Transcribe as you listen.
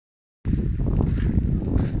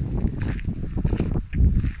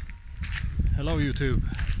Hello YouTube.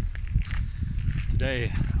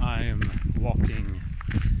 Today I am walking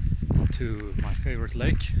to my favorite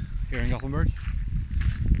lake here in Gothenburg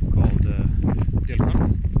called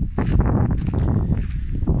Delsjön.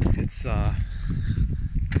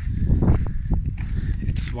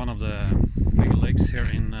 It's one of the bigger lakes here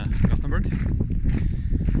in Gothenburg,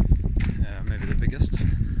 maybe the biggest,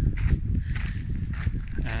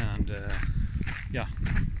 and yeah,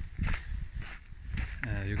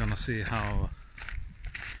 you're gonna see how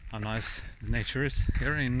nice the nature is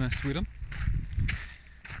here in Sweden.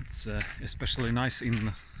 It's especially nice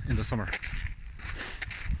in the summer.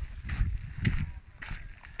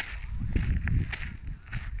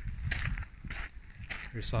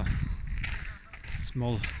 Here's a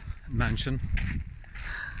small mansion.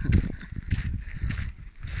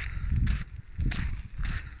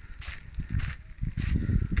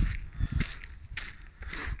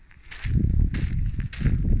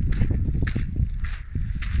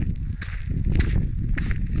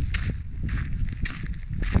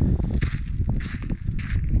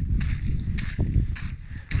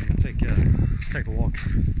 Take a walk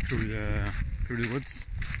through the woods.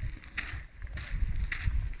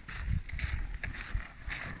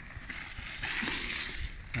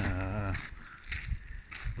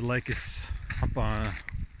 The lake is up on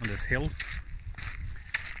this hill,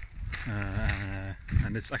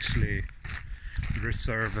 and it's actually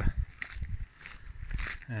reserve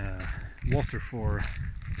water for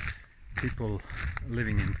people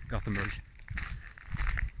living in Gothenburg.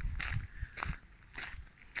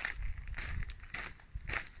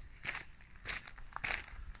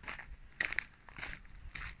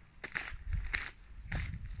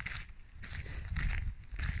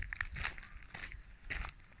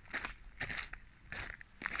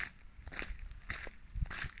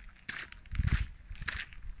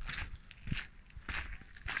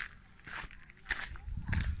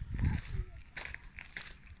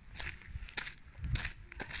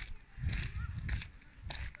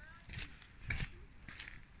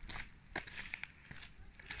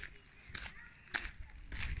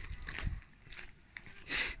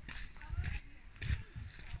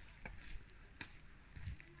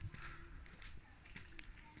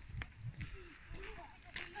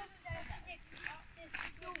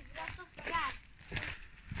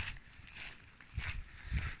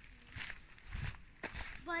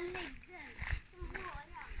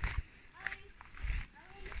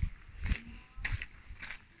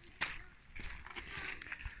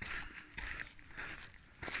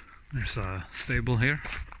 There's a stable here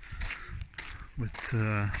with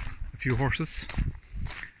a few horses,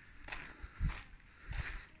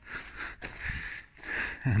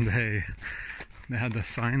 and they had a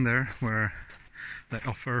sign there where they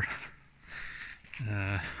offer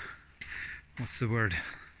what's the word?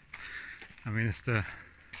 I mean,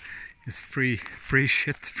 it's free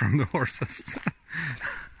shit from the horses.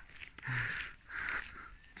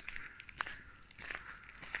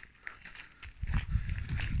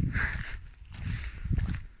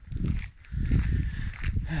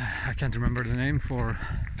 I can't remember the name for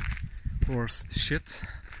horse shit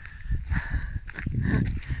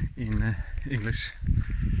in English.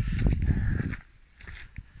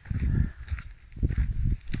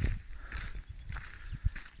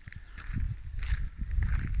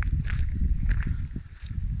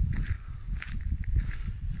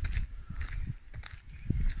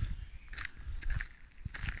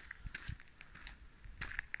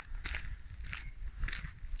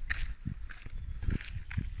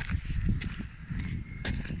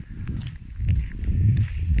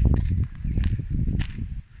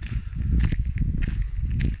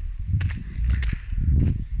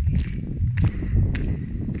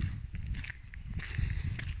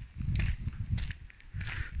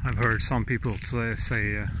 I've heard some people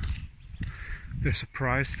say they're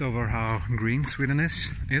surprised over how green Sweden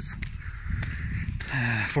is.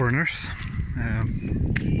 Foreigners,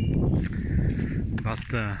 but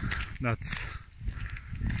that's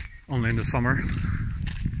only in the summer.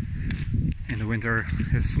 In the winter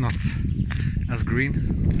it's not as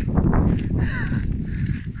green.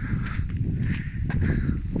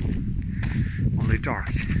 Only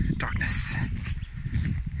darkness.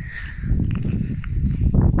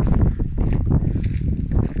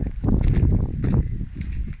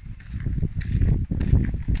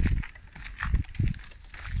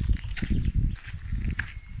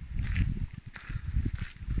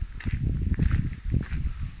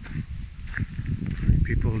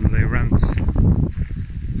 People, they rent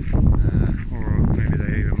or maybe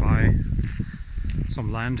they even buy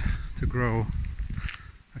some land to grow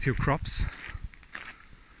a few crops.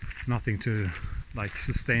 Nothing to like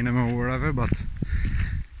sustain them or whatever, but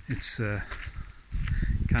it's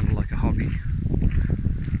kind of like a hobby,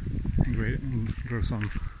 and grow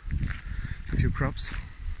a few crops.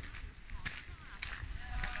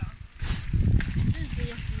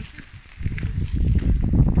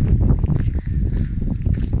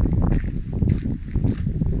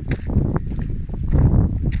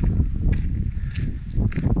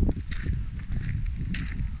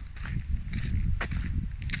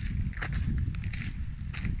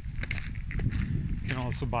 You can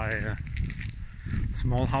also buy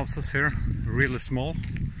small houses here, really small,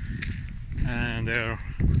 and they're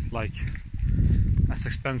like as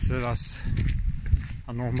expensive as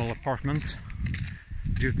a normal apartment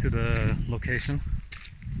due to the location.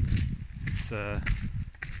 It's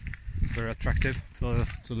very attractive to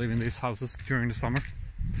live in these houses during the summer.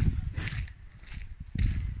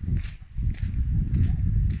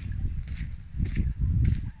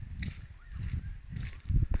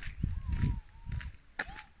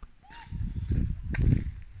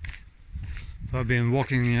 So I've been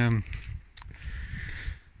walking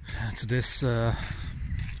to this,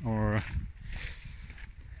 or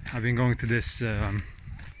I've been going to this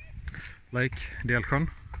lake, Delsjön,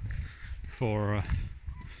 for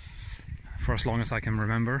as long as I can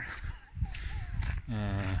remember.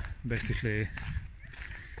 Basically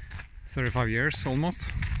 35 years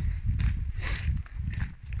almost.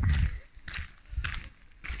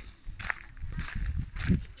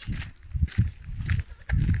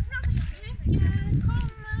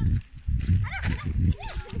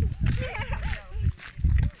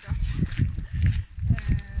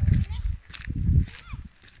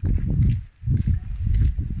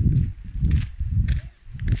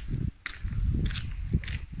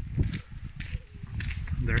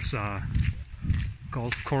 There's a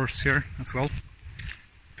golf course here as well.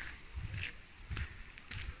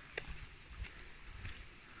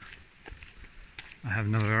 I have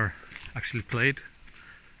never actually played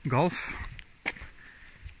golf.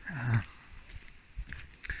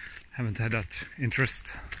 Haven't had that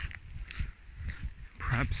interest.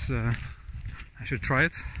 Perhaps I should try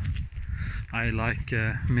it. I like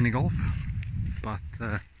mini golf, but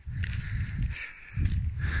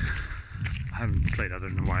I haven't played that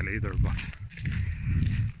in a while either, but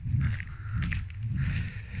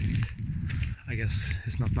I guess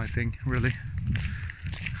it's not my thing, really.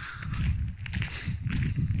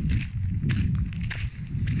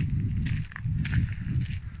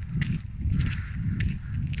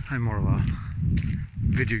 I'm more of a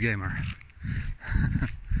video gamer.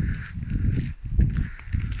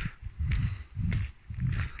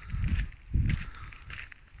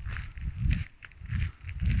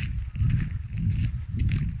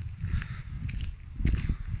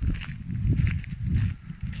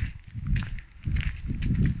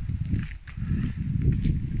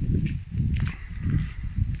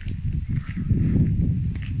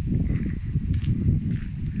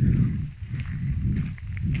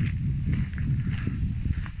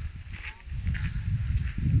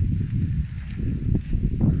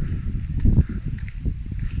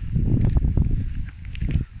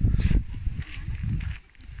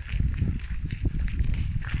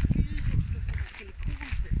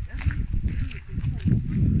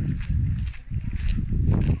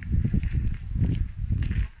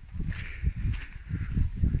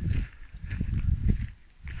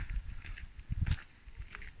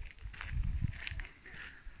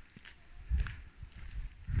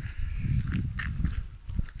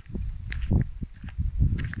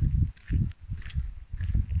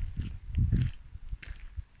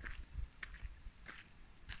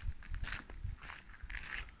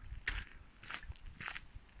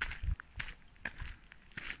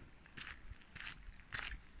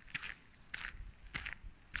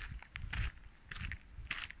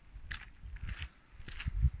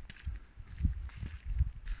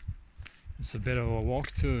 It's a bit of a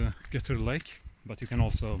walk to get to the lake, but you can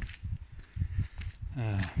also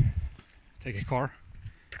take a car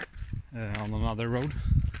on another road.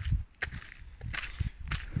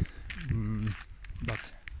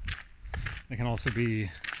 But there can also be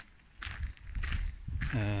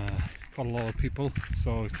quite a lot of people,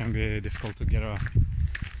 so it can be difficult to get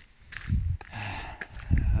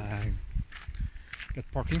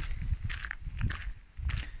parking.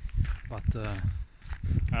 But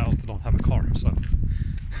I also don't have a car, so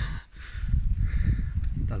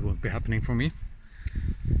that won't be happening for me.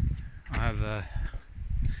 I have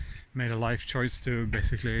made a life choice to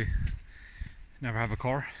basically never have a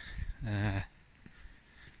car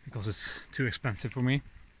because it's too expensive for me,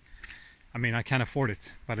 I mean, I can afford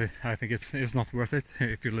it, but I think it's not worth it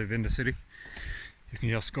if you live in the city. You can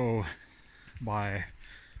just go by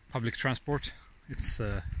public transport. It's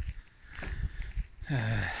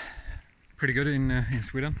pretty good in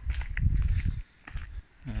Sweden,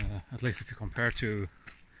 at least if you compare to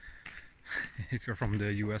if you're from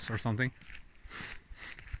the US or something.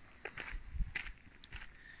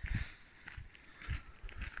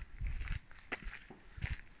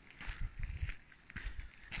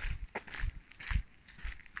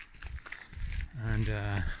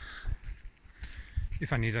 And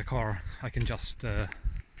if I need a car, I can just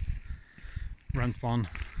rent one,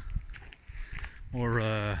 or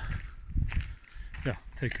yeah,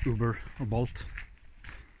 take Uber or Bolt.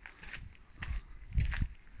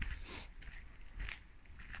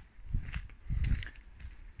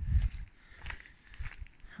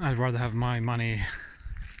 I'd rather have my money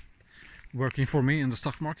working for me in the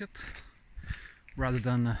stock market rather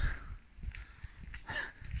than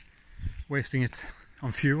wasting it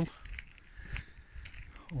on fuel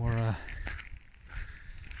or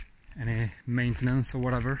any maintenance or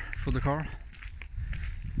whatever for the car.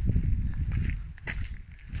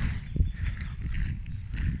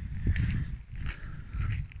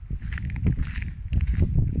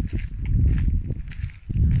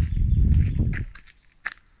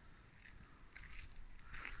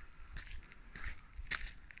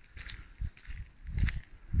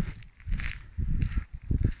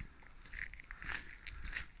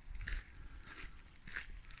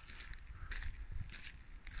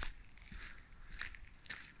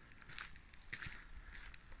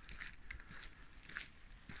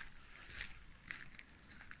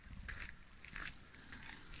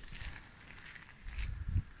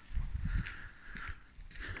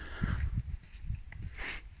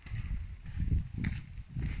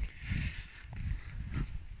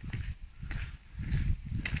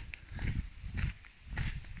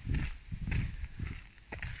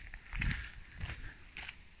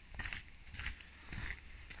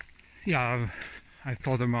 Yeah, I've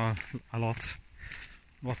thought about a lot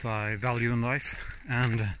what I value in life,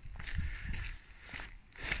 and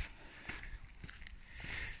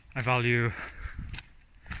I value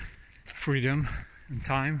freedom and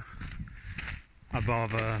time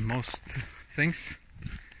above most things.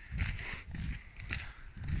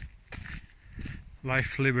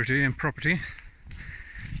 Life, liberty and property.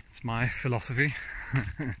 It's my philosophy.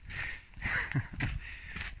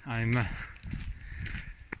 I'm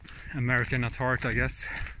American at heart, I guess.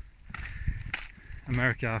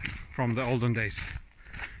 America from the olden days.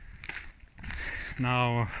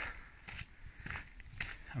 Now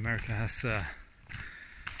America has their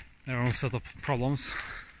own set of problems,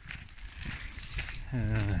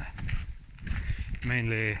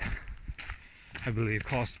 mainly I believe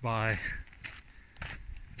caused by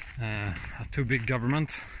a too big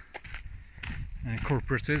government,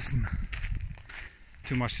 corporatism,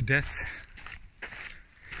 too much debt,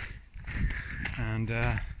 and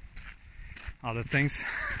other things.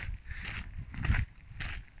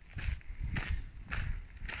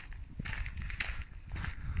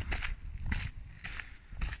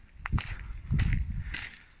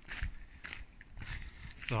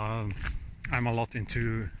 So I'm a lot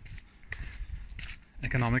into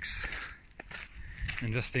economics,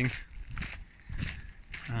 investing,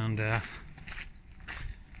 and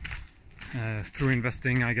through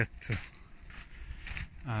investing I get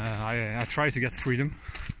I try to get freedom.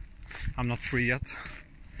 I'm not free yet.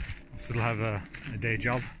 I still have a day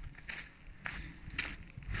job.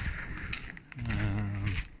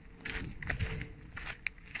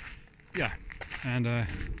 Yeah, and I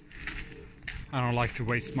don't like to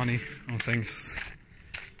waste money on things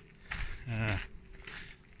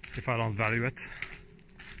if I don't value it.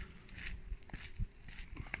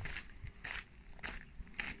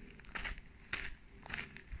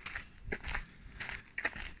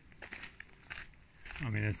 I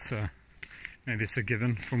mean, it's maybe it's a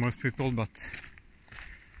given for most people, but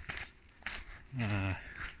I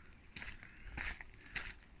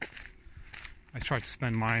try to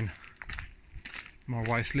spend mine more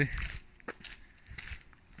wisely.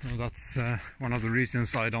 So that's one of the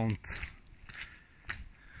reasons I don't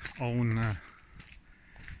own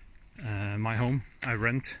my home. I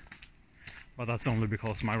rent, but that's only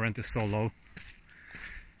because my rent is so low.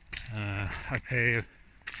 I pay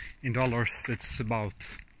in dollars, it's about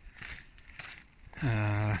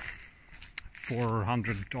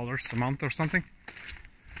 $400 a month or something,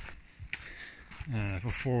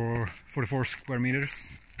 for 44 square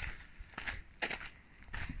meters.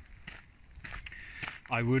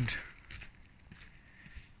 I would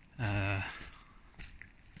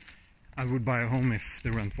buy a home if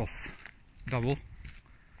the rent was double.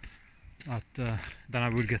 But then I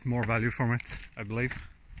would get more value from it, I believe.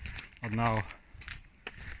 But now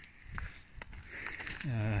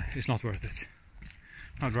it's not worth it.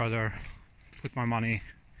 I'd rather put my money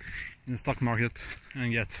in the stock market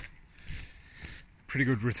and get pretty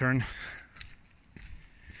good return.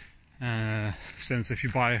 Since if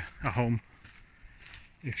you buy a home,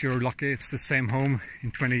 if you're lucky, it's the same home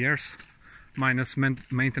in 20 years, minus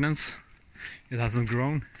maintenance. It hasn't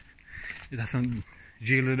grown, it hasn't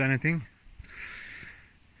yielded anything.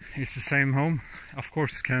 It's the same home. Of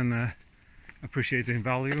course it can appreciate in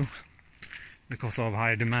value because of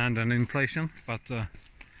high demand and inflation, but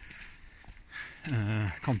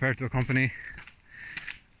compared to a company,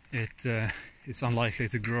 it's unlikely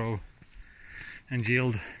to grow and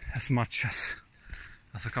yield as much as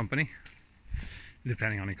a company,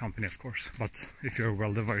 depending on the company, of course. But if you're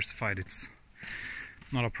well diversified, it's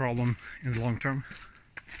not a problem in the long term.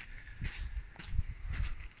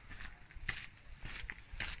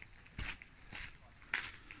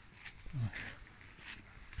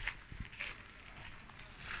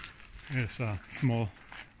 Here's a small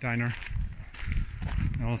diner.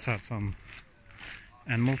 I also have some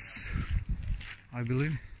animals, I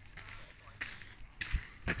believe.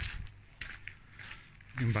 You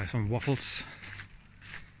can buy some waffles.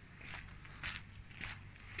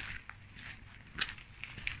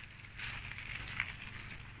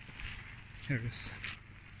 Here it is.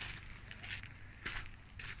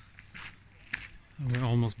 We're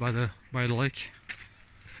almost by the lake.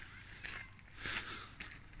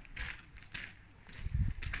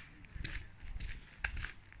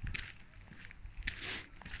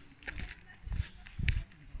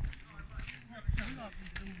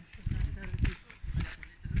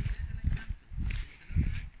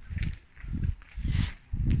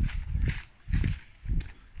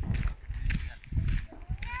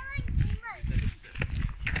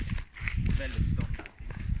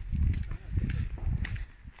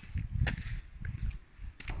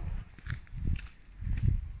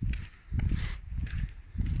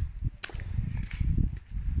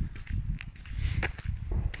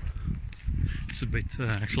 It's a bit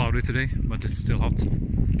cloudy today, but it's still hot.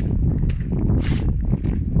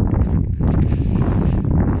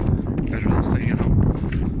 Better than staying at home.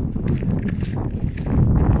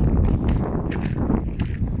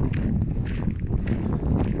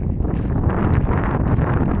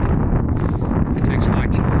 It takes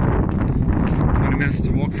like 20 minutes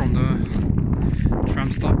to walk from the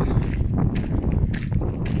tram stop.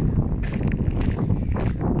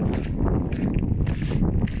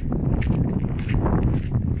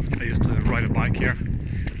 I used to ride a bike here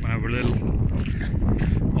when I was little,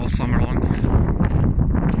 all summer long.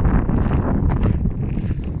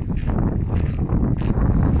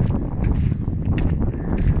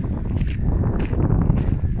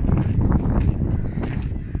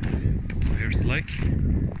 So here's the lake,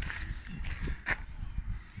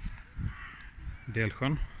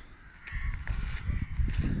 Delsjön.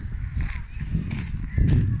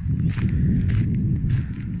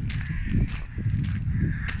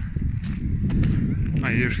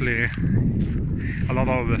 A lot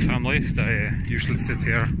of the families, they usually sit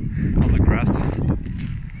here on the grass,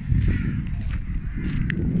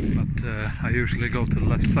 but I usually go to the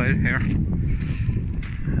left side here,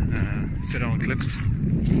 sit on the cliffs.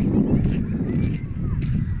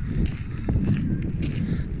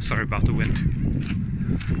 Sorry about the wind.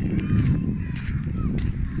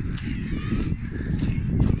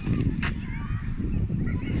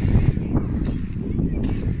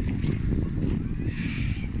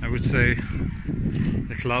 I would say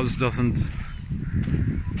the clouds doesn't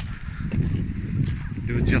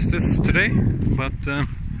do it justice today, but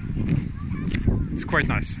it's quite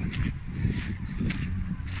nice.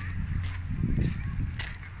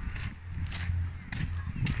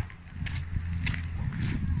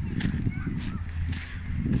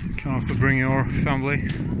 You can also bring your family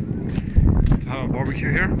to have a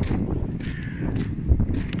barbecue here.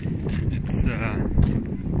 It's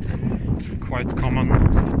quite common,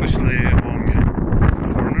 especially among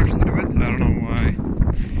foreigners, to do it. I don't know why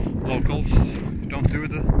locals don't do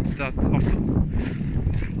it that often.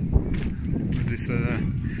 This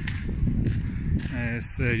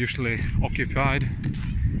is usually occupied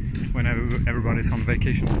when everybody's on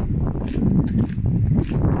vacation.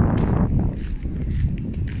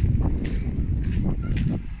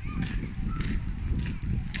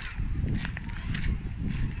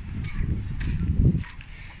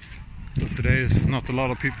 So today is not a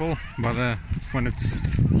lot of people, but when it's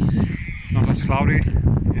not as cloudy,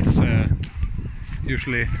 it's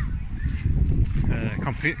usually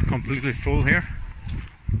completely full here.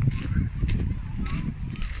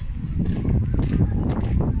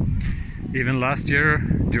 Even last year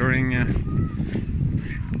during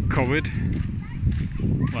COVID,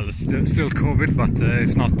 well, it's still COVID, but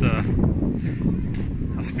it's not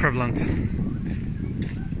as prevalent.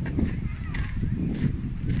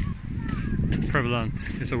 Prevalent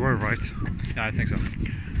is a word, right? Yeah, I think so.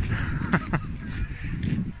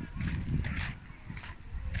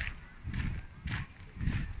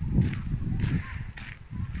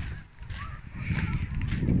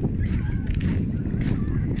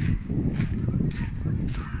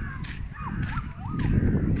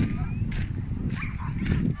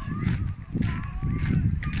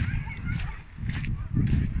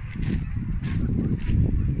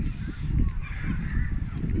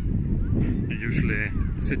 Usually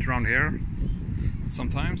sit around here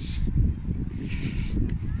sometimes.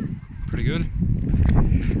 Pretty good.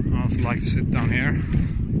 I also like to sit down here.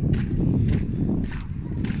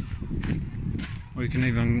 Or you can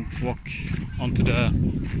even walk onto the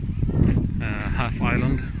half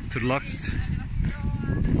island to the left.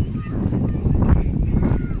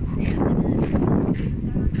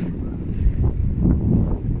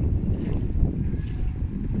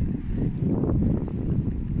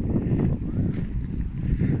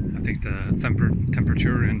 I think the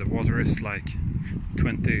temperature in the water is like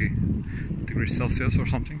 20 degrees Celsius or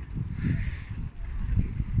something,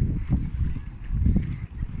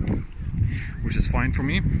 which is fine for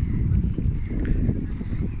me.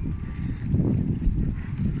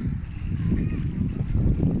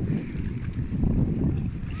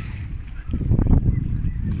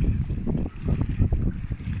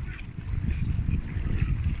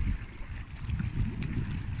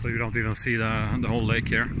 So you don't even see the whole lake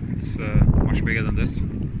here. It's much bigger than this.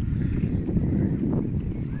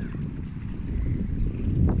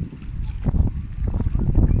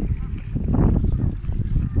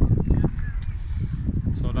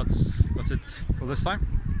 So that's it for this time.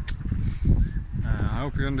 I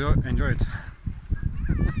hope you enjoy it.